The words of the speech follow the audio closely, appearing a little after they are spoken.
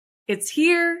It's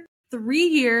here, 3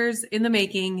 years in the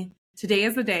making. Today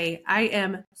is the day. I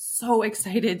am so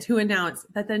excited to announce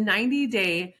that the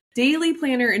 90-day daily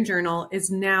planner and journal is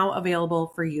now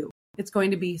available for you. It's going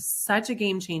to be such a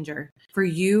game changer for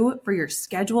you, for your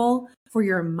schedule, for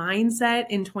your mindset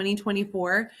in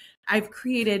 2024. I've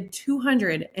created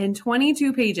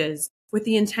 222 pages with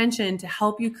the intention to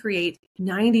help you create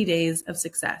 90 days of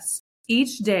success.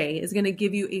 Each day is going to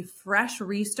give you a fresh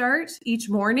restart each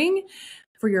morning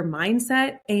for your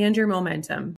mindset and your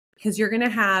momentum, because you're going to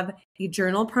have a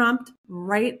journal prompt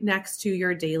right next to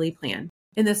your daily plan.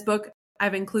 In this book,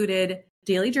 I've included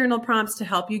daily journal prompts to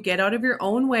help you get out of your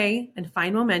own way and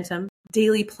find momentum,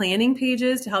 daily planning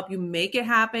pages to help you make it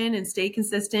happen and stay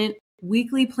consistent,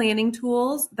 weekly planning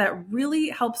tools that really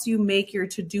helps you make your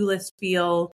to-do list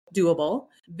feel doable,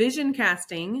 vision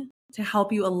casting to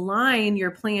help you align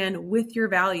your plan with your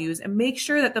values and make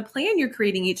sure that the plan you're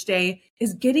creating each day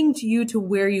is getting to you to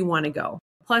where you want to go.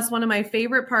 Plus, one of my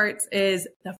favorite parts is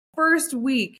the first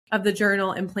week of the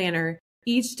journal and planner.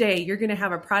 Each day, you're going to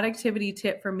have a productivity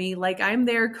tip from me, like I'm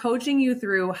there coaching you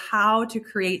through how to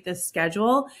create this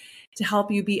schedule to help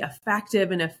you be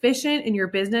effective and efficient in your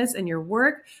business and your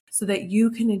work so that you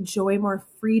can enjoy more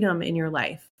freedom in your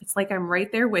life. It's like I'm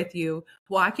right there with you,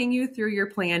 walking you through your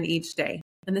plan each day.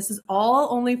 And this is all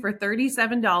only for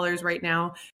 $37 right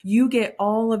now. You get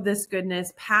all of this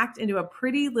goodness packed into a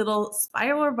pretty little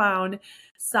spiral-bound,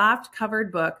 soft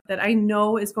covered book that I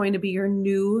know is going to be your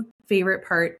new favorite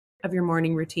part of your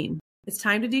morning routine. It's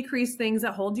time to decrease things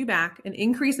that hold you back and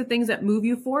increase the things that move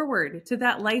you forward to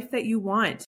that life that you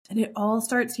want. And it all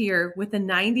starts here with the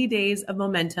 90 days of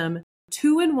momentum,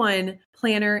 2-in-1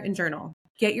 planner and journal.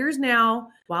 Get yours now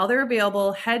while they're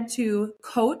available. Head to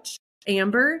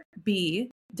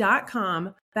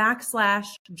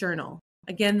coachamberb.com/journal.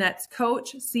 Again, that's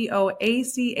coach,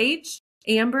 COACH,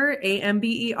 Amber,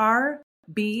 AMBER,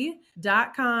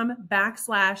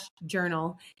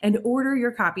 b.com/journal and order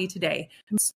your copy today.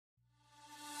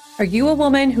 Are you a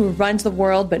woman who runs the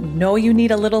world but know you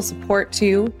need a little support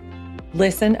too?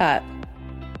 Listen up.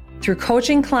 Through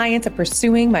coaching clients and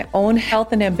pursuing my own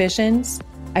health and ambitions,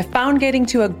 I found getting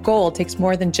to a goal takes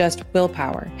more than just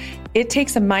willpower. It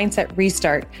takes a mindset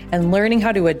restart and learning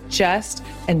how to adjust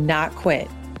and not quit.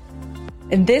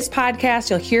 In this podcast,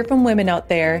 you'll hear from women out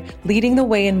there leading the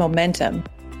way in momentum.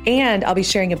 And I'll be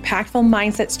sharing impactful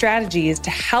mindset strategies to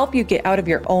help you get out of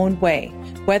your own way.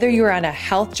 Whether you're on a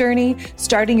health journey,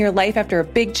 starting your life after a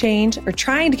big change, or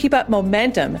trying to keep up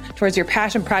momentum towards your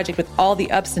passion project with all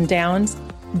the ups and downs,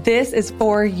 this is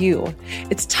for you.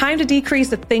 It's time to decrease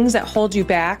the things that hold you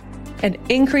back and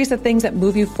increase the things that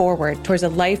move you forward towards a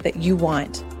life that you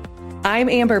want. I'm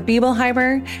Amber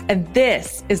Biebelheimer, and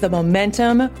this is the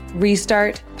Momentum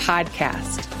Restart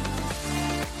Podcast.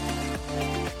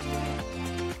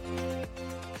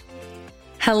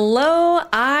 Hello,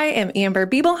 I am Amber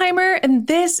Biebelheimer, and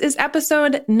this is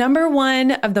episode number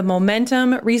 1 of the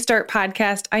Momentum Restart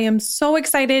Podcast. I am so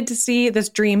excited to see this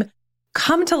dream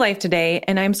come to life today,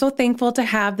 and I'm so thankful to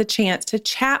have the chance to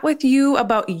chat with you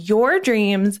about your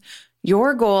dreams,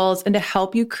 your goals, and to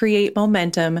help you create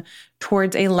momentum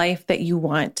towards a life that you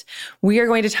want. We are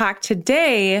going to talk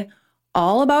today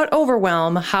all about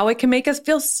overwhelm, how it can make us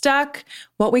feel stuck,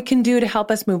 what we can do to help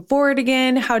us move forward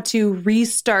again, how to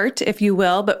restart, if you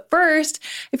will. But first,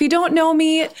 if you don't know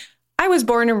me, I was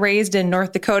born and raised in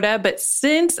North Dakota, but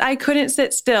since I couldn't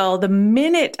sit still, the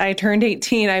minute I turned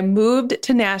 18, I moved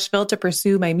to Nashville to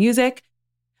pursue my music.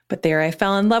 But there I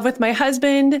fell in love with my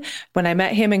husband when I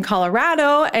met him in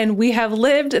Colorado, and we have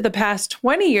lived the past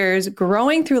 20 years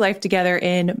growing through life together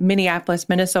in Minneapolis,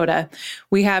 Minnesota.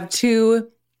 We have 2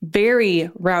 very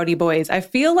rowdy boys. I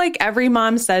feel like every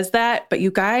mom says that, but you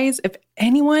guys, if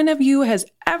any one of you has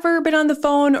ever been on the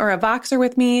phone or a Voxer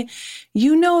with me,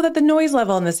 you know that the noise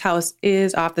level in this house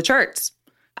is off the charts.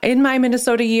 In my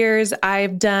Minnesota years,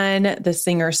 I've done the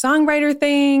singer-songwriter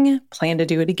thing, plan to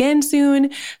do it again soon,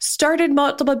 started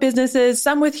multiple businesses,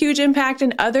 some with huge impact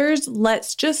and others,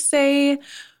 let's just say,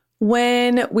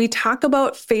 when we talk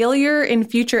about failure in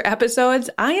future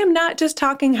episodes, I am not just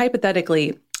talking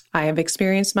hypothetically. I have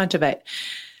experienced much of it.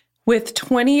 With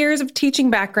 20 years of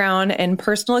teaching background and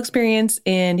personal experience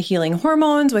in healing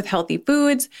hormones with healthy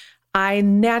foods, I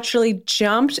naturally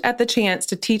jumped at the chance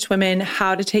to teach women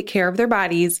how to take care of their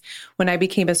bodies when I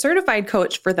became a certified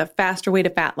coach for the Faster Way to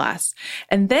Fat Loss.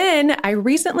 And then I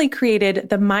recently created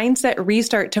the Mindset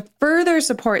Restart to further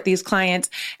support these clients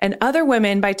and other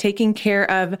women by taking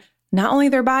care of not only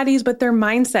their bodies, but their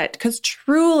mindset. Because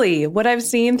truly, what I've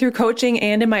seen through coaching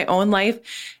and in my own life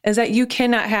is that you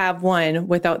cannot have one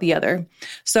without the other.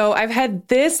 So I've had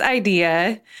this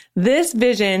idea, this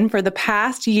vision for the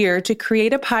past year to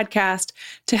create a podcast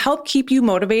to help keep you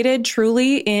motivated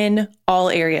truly in all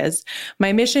areas.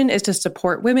 My mission is to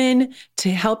support women,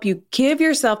 to help you give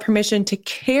yourself permission to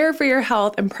care for your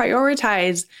health and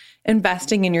prioritize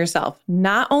investing in yourself,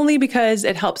 not only because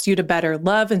it helps you to better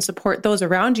love and support those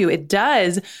around you, it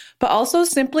does, but also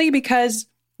simply because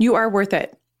you are worth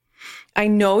it. I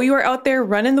know you are out there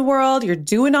running the world, you're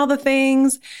doing all the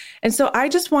things. And so I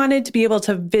just wanted to be able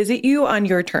to visit you on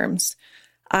your terms.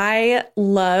 I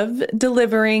love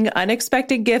delivering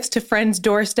unexpected gifts to friends'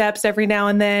 doorsteps every now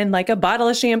and then, like a bottle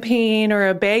of champagne or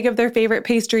a bag of their favorite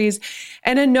pastries,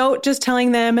 and a note just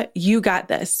telling them, you got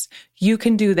this, you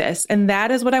can do this. And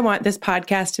that is what I want this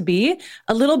podcast to be,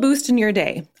 a little boost in your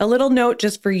day, a little note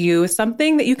just for you,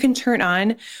 something that you can turn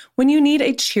on when you need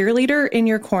a cheerleader in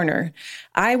your corner.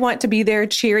 I want to be there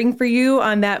cheering for you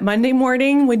on that Monday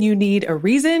morning when you need a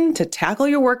reason to tackle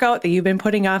your workout that you've been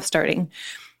putting off starting,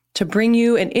 to bring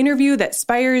you an interview that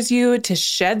inspires you to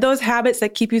shed those habits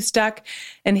that keep you stuck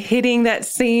and hitting that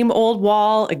same old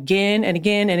wall again and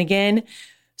again and again.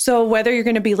 So whether you're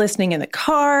going to be listening in the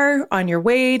car, on your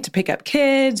way to pick up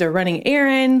kids, or running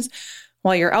errands,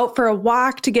 while you're out for a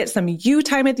walk to get some you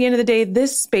time at the end of the day,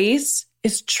 this space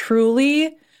is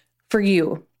truly for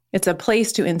you. It's a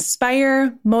place to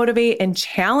inspire, motivate, and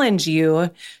challenge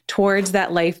you towards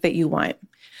that life that you want.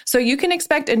 So you can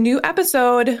expect a new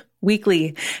episode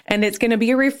weekly, and it's going to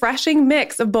be a refreshing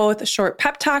mix of both short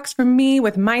pep talks from me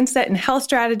with mindset and health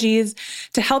strategies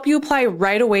to help you apply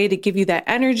right away to give you that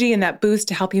energy and that boost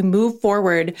to help you move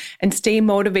forward and stay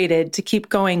motivated to keep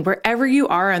going wherever you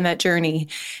are on that journey.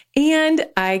 And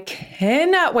I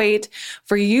cannot wait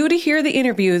for you to hear the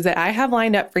interviews that I have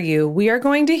lined up for you. We are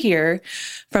going to hear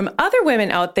from other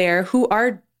women out there who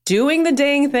are doing the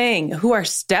dang thing, who are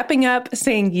stepping up,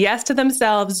 saying yes to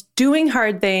themselves, doing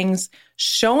hard things,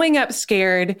 showing up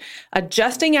scared,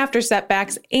 adjusting after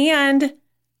setbacks, and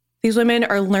these women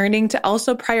are learning to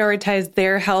also prioritize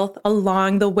their health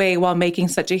along the way while making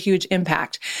such a huge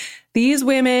impact. These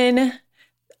women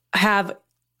I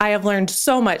have learned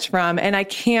so much from, and I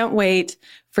can't wait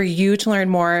for you to learn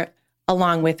more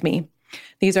along with me.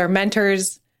 These are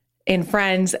mentors and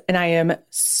friends, and I am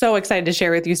so excited to share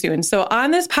with you soon. So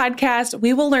on this podcast,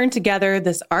 we will learn together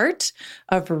this art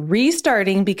of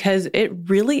restarting, because it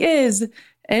really is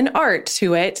an art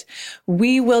to it.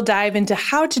 We will dive into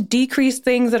how to decrease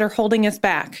things that are holding us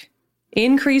back,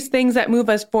 increase things that move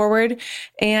us forward,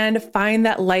 and find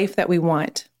that life that we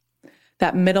want,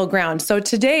 that middle ground. So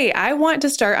today I want to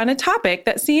start on a topic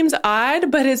that seems odd,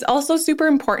 but is also super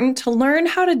important to learn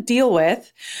how to deal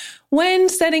with when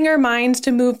setting our minds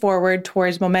to move forward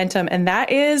towards momentum, and that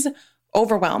is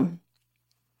overwhelm.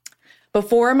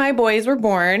 Before my boys were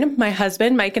born, my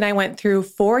husband, Mike, and I went through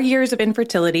 4 years of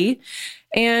infertility.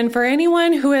 And for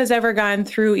anyone who has ever gone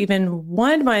through even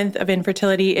 1 month of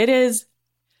infertility, it is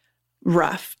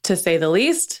rough, to say the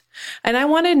least. And I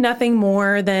wanted nothing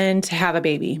more than to have a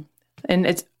baby. And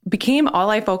it became all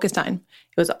I focused on.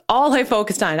 It was all I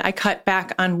focused on. I cut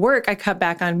back on work. I cut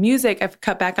back on music. I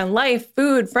cut back on life,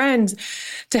 food, friends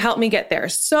to help me get there.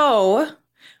 So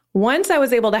once I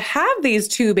was able to have these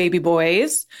 2 baby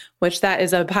boys, which that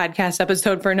is a podcast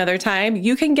episode for another time,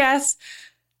 you can guess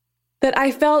that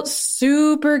I felt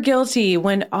super guilty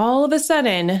when all of a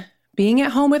sudden being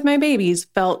at home with my babies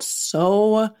felt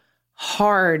so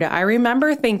hard. I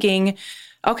remember thinking,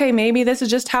 okay, maybe this is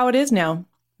just how it is now.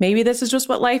 Maybe this is just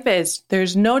what life is.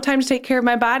 There's no time to take care of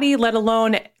my body, let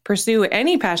alone pursue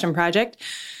any passion project.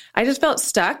 I just felt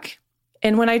stuck.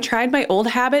 And when I tried my old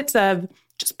habits of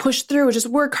just push through, just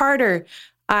work harder,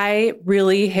 I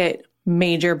really hit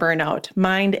major burnout,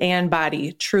 mind and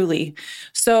body, truly.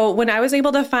 So when I was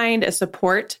able to find a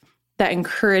support that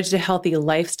encouraged a healthy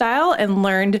lifestyle and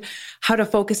learned how to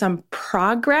focus on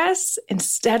progress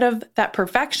instead of that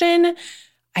perfection,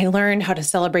 I learned how to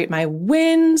celebrate my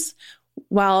wins.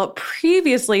 While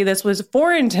previously this was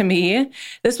foreign to me,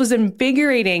 this was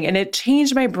invigorating, and it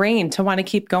changed my brain to want to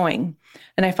keep going.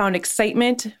 And I found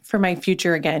excitement for my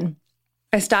future again.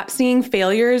 I stopped seeing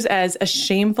failures as a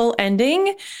shameful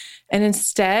ending, and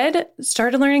instead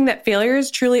started learning that failures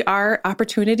truly are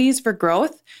opportunities for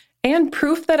growth and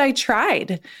proof that I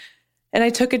tried and I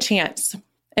took a chance.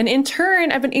 And in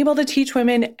turn, I've been able to teach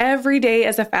women every day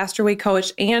as a Faster Way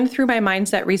coach and through my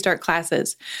Mindset Restart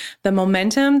classes. The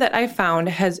momentum that I found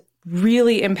has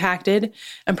really impacted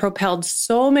and propelled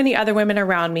so many other women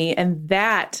around me, and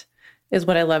that is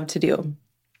what I love to do.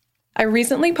 I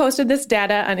recently posted this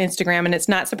data on Instagram, and it's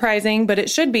not surprising, but it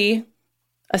should be.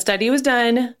 A study was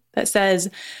done that says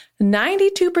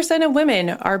 92% of women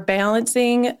are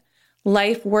balancing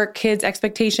life, work, kids'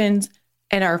 expectations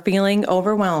and are feeling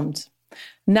overwhelmed.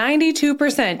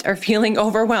 92% are feeling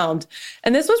overwhelmed.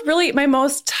 And this was really my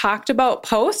most talked about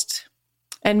post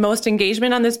and most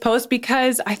engagement on this post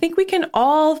because I think we can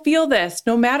all feel this.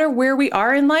 No matter where we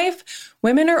are in life,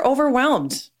 women are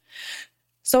overwhelmed.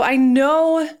 So I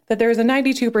know that there's a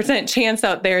 92% chance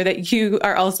out there that you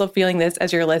are also feeling this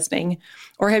as you're listening,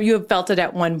 or have you felt it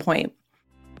at one point?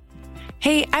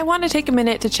 Hey, I want to take a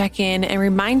minute to check in and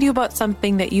remind you about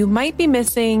something that you might be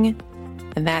missing,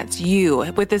 and that's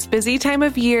you. With this busy time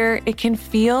of year, it can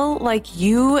feel like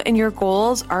you and your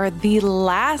goals are the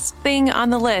last thing on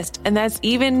the list, and that's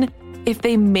even if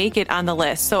they make it on the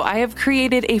list. So I have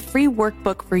created a free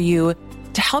workbook for you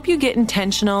to help you get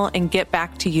intentional and get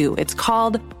back to you. It's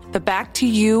called the Back to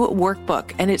You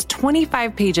Workbook, and it's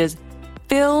 25 pages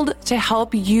filled to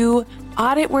help you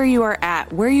audit where you are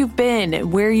at, where you've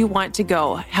been, where you want to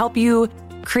go, help you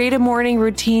create a morning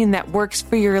routine that works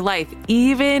for your life,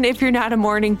 even if you're not a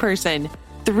morning person.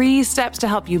 3 steps to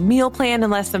help you meal plan in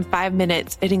less than 5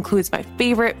 minutes. It includes my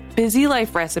favorite busy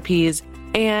life recipes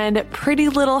and pretty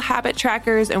little habit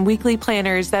trackers and weekly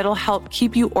planners that'll help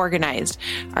keep you organized.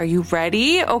 Are you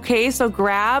ready? Okay, so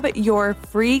grab your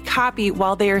free copy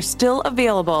while they are still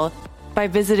available by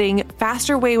visiting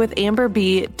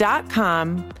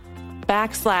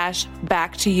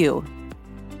fasterwaywithamberb.com/back to you.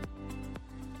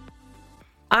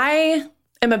 I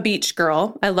am a beach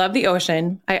girl. I love the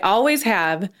ocean. I always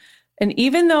have. And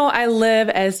even though I live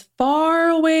as far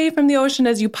away from the ocean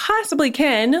as you possibly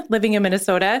can, living in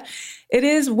Minnesota, it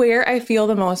is where I feel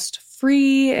the most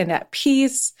free and at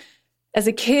peace. As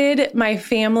a kid, my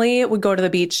family would go to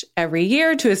the beach every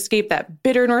year to escape that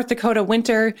bitter North Dakota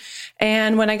winter.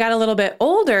 And when I got a little bit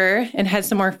older and had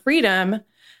some more freedom,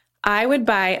 I would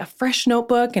buy a fresh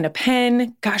notebook and a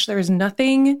pen. Gosh, there is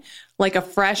nothing like a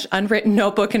fresh, unwritten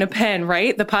notebook and a pen,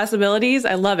 right? The possibilities,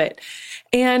 I love it.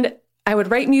 And I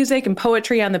would write music and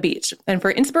poetry on the beach. And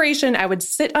for inspiration, I would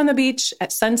sit on the beach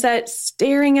at sunset,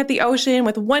 staring at the ocean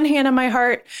with one hand on my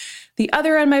heart, the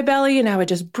other on my belly, and I would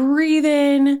just breathe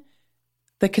in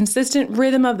the consistent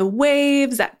rhythm of the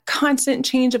waves, that constant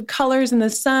change of colors in the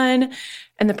sun,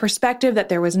 and the perspective that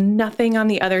there was nothing on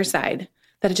the other side,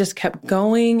 that it just kept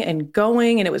going and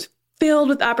going, and it was filled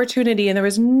with opportunity, and there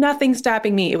was nothing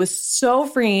stopping me. It was so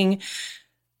freeing,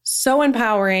 so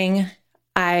empowering.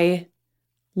 I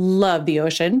love the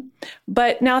ocean.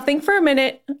 But now think for a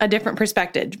minute, a different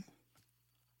perspective.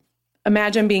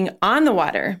 Imagine being on the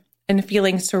water and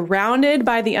feeling surrounded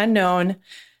by the unknown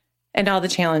and all the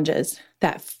challenges,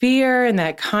 that fear and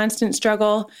that constant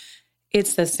struggle.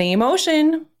 It's the same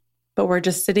ocean, but we're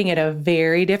just sitting at a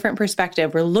very different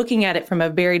perspective. We're looking at it from a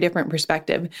very different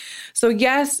perspective. So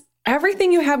yes,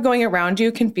 everything you have going around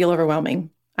you can feel overwhelming.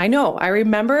 I know. I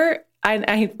remember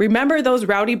those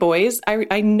rowdy boys.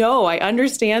 I know, I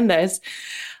understand this.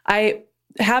 I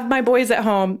have my boys at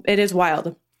home. It is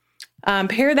wild.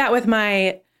 Pair that with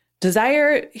my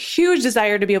huge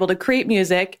desire to be able to create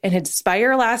music and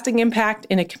inspire a lasting impact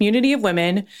in a community of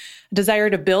women, desire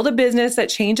to build a business that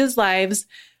changes lives,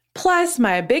 plus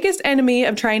my biggest enemy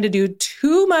of trying to do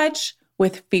too much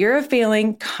with fear of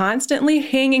failing constantly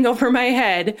hanging over my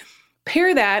head.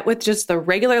 Pair that with just the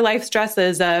regular life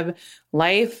stresses of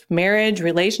life, marriage,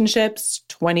 relationships,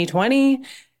 2020.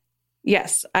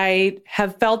 Yes, I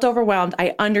have felt overwhelmed.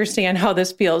 I understand how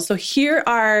this feels. So here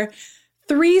are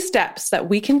 3 steps that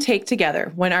we can take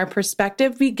together when our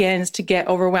perspective begins to get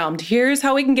overwhelmed. Here's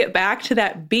how we can get back to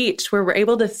that beach where we're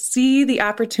able to see the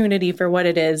opportunity for what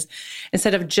it is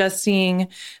instead of just seeing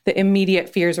the immediate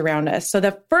fears around us. So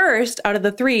the first out of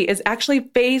the 3 is actually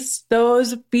face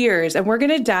those fears. And we're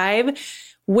going to dive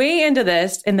way into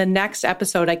this in the next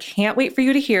episode. I can't wait for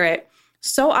you to hear it.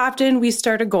 So often we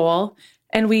start a goal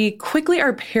and we quickly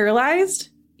are paralyzed,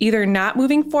 either not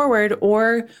moving forward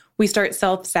or we start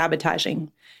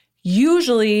self-sabotaging.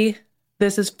 Usually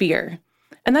this is fear.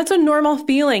 And that's a normal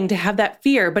feeling to have that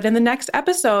fear. But in the next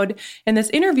episode, in this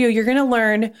interview, you're going to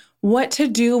learn what to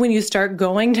do when you start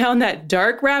going down that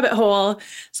dark rabbit hole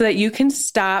so that you can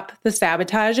stop the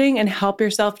sabotaging and help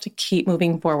yourself to keep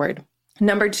moving forward.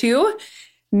 Number 2,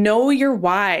 know your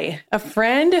why. A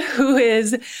friend who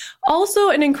is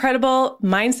also an incredible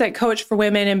mindset coach for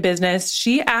women in business,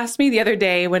 she asked me the other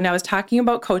day when I was talking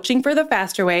about coaching for the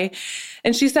Faster Way,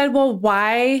 and she said, well,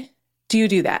 why do you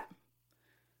do that?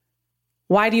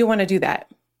 Why do you want to do that?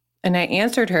 And I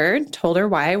answered her, told her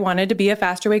why I wanted to be a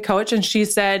Faster Way coach, and she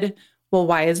said, well,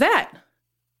 why is that?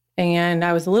 And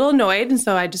I was a little annoyed. And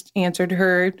so I just answered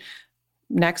her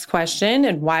next question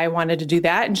and why I wanted to do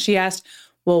that. And she asked,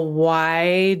 well,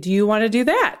 why do you want to do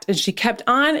that? And she kept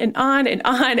on and on and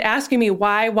on asking me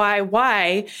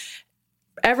why.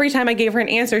 Every time I gave her an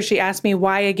answer, she asked me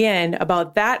why again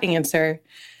about that answer.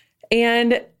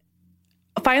 And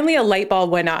finally, a light bulb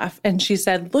went off and she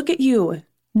said, look at you.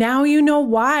 Now you know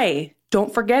why.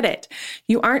 Don't forget it.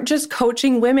 You aren't just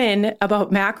coaching women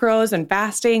about macros and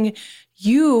fasting.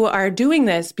 You are doing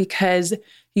this because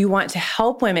you want to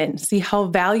help women see how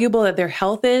valuable that their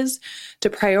health is, to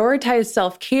prioritize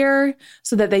self-care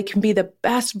so that they can be the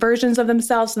best versions of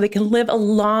themselves, so they can live a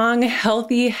long,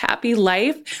 healthy, happy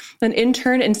life, and in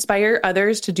turn inspire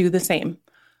others to do the same.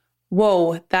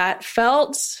 Whoa, that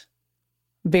felt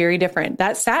very different.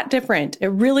 That sat different. It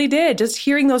really did. Just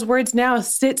hearing those words now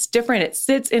sits different. It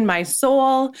sits in my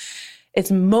soul.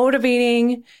 It's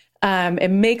motivating. It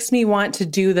makes me want to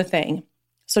do the thing.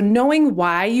 So knowing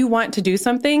why you want to do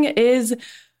something is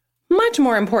much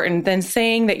more important than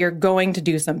saying that you're going to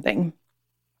do something.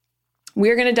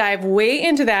 We're going to dive way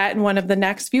into that in one of the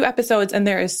next few episodes, and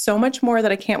there is so much more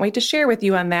that I can't wait to share with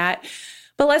you on that.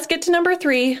 But let's get to number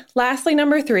 3. Lastly,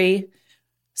 number 3,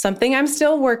 something I'm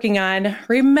still working on.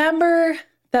 Remember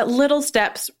that little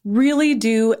steps really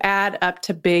do add up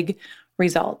to big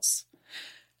results.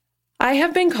 I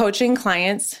have been coaching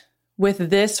clients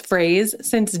with this phrase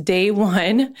since day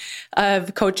one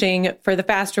of coaching for the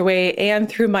Faster Way and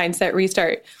through Mindset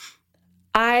Restart.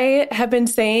 I have been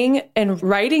saying and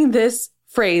writing this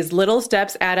phrase, little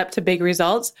steps add up to big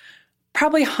results,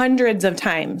 probably hundreds of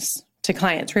times to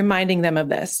clients, reminding them of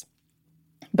this.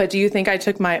 But do you think I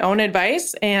took my own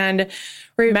advice and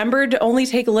remembered to only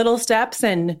take little steps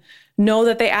and know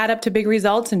that they add up to big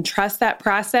results and trust that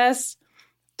process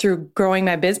through growing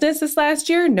my business this last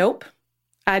year? Nope.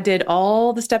 I did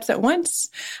all the steps at once.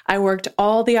 I worked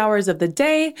all the hours of the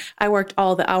day. I worked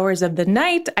all the hours of the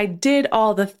night. I did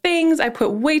all the things. I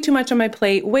put way too much on my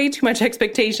plate, way too much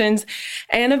expectations.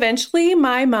 And eventually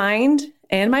my mind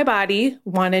and my body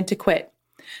wanted to quit.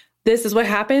 This is what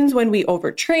happens when we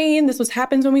overtrain. This is what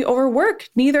happens when we overwork.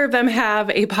 Neither of them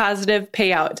have a positive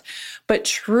payout. But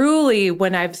truly,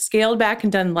 when I've scaled back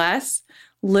and done less,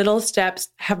 little steps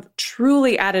have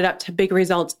truly added up to big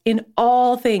results in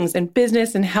all things, in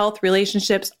business and health,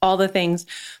 relationships, all the things,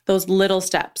 those little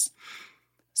steps.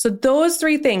 So those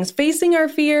 3 things, facing our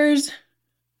fears,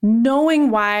 knowing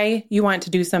why you want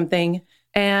to do something,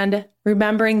 and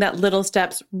remembering that little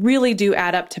steps really do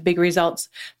add up to big results,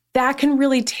 that can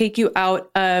really take you out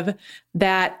of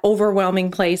that overwhelming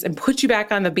place and put you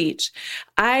back on the beach.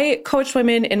 I coach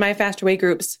women in my Faster Way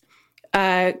groups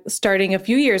starting a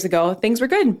few years ago. Things were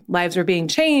good. Lives were being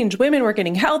changed. Women were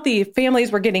getting healthy.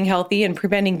 Families were getting healthy and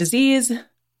preventing disease.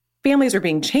 Families were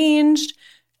being changed.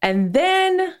 And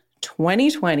then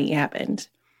 2020 happened.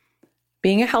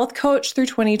 Being a health coach through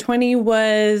 2020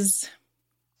 was,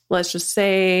 let's just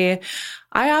say,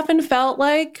 I often felt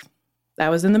like I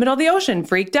was in the middle of the ocean,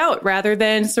 freaked out, rather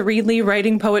than serenely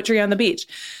writing poetry on the beach.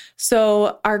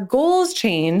 So our goals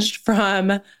changed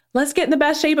from let's get in the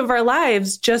best shape of our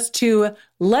lives just to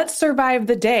let's survive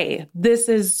the day. This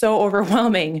is so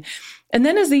overwhelming. And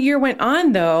then as the year went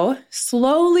on, though,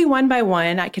 slowly one by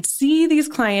one, I could see these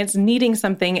clients needing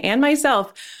something and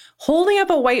myself holding up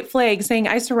a white flag saying,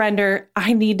 I surrender.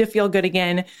 I need to feel good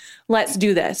again. Let's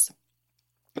do this.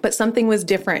 But something was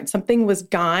different. Something was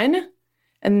gone.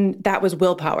 And that was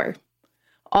willpower.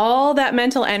 All that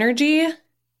mental energy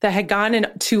that had gone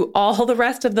into all the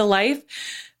rest of the life,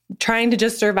 trying to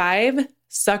just survive,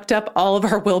 sucked up all of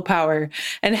our willpower.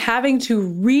 And having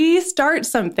to restart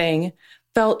something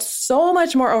felt so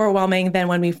much more overwhelming than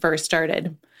when we first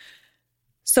started.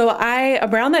 So I,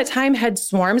 around that time, had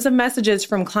swarms of messages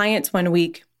from clients one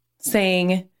week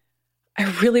saying, I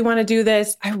really want to do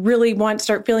this. I really want to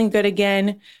start feeling good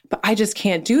again, but I just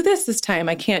can't do this time.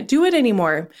 I can't do it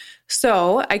anymore.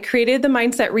 So I created the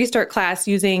Mindset Restart class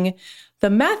using the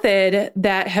method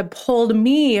that had pulled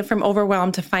me from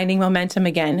overwhelm to finding momentum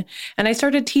again. And I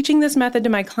started teaching this method to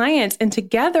my clients, and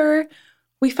together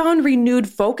we found renewed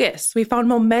focus. We found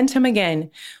momentum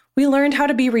again. We learned how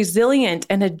to be resilient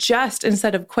and adjust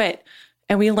instead of quit.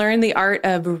 And we learned the art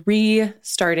of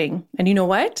restarting. And you know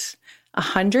what?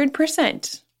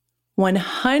 100%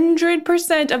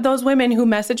 of those women who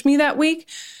messaged me that week,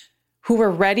 who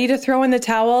were ready to throw in the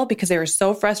towel because they were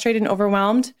so frustrated and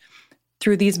overwhelmed,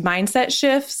 through these mindset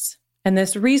shifts and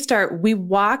this restart, we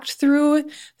walked through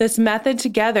this method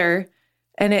together,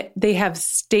 and they have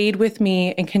stayed with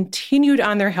me and continued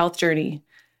on their health journey.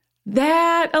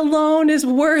 That alone is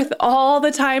worth all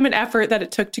the time and effort that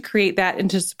it took to create that and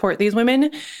to support these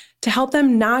women. to help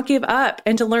them not give up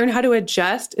and to learn how to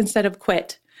adjust instead of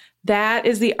quit. That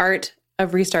is the art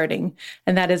of restarting.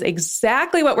 And that is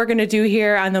exactly what we're going to do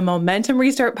here on the Momentum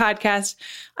Restart podcast.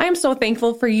 I am so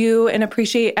thankful for you and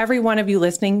appreciate every one of you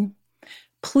listening.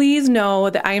 Please know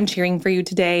that I am cheering for you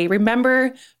today.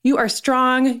 Remember, you are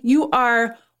strong. You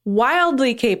are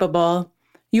wildly capable.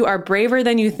 You are braver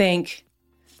than you think.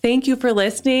 Thank you for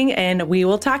listening, and we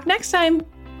will talk next time.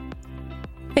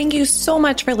 Thank you so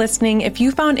much for listening. If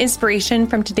you found inspiration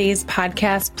from today's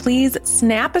podcast, please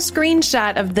snap a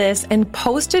screenshot of this and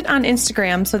post it on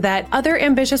Instagram so that other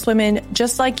ambitious women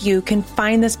just like you can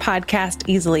find this podcast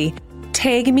easily.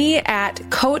 Tag me at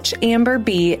Coach Amber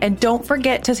B, and don't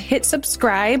forget to hit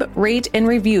subscribe, rate, and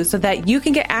review so that you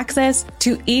can get access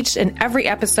to each and every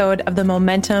episode of the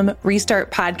Momentum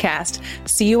Restart podcast.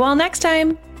 See you all next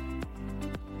time.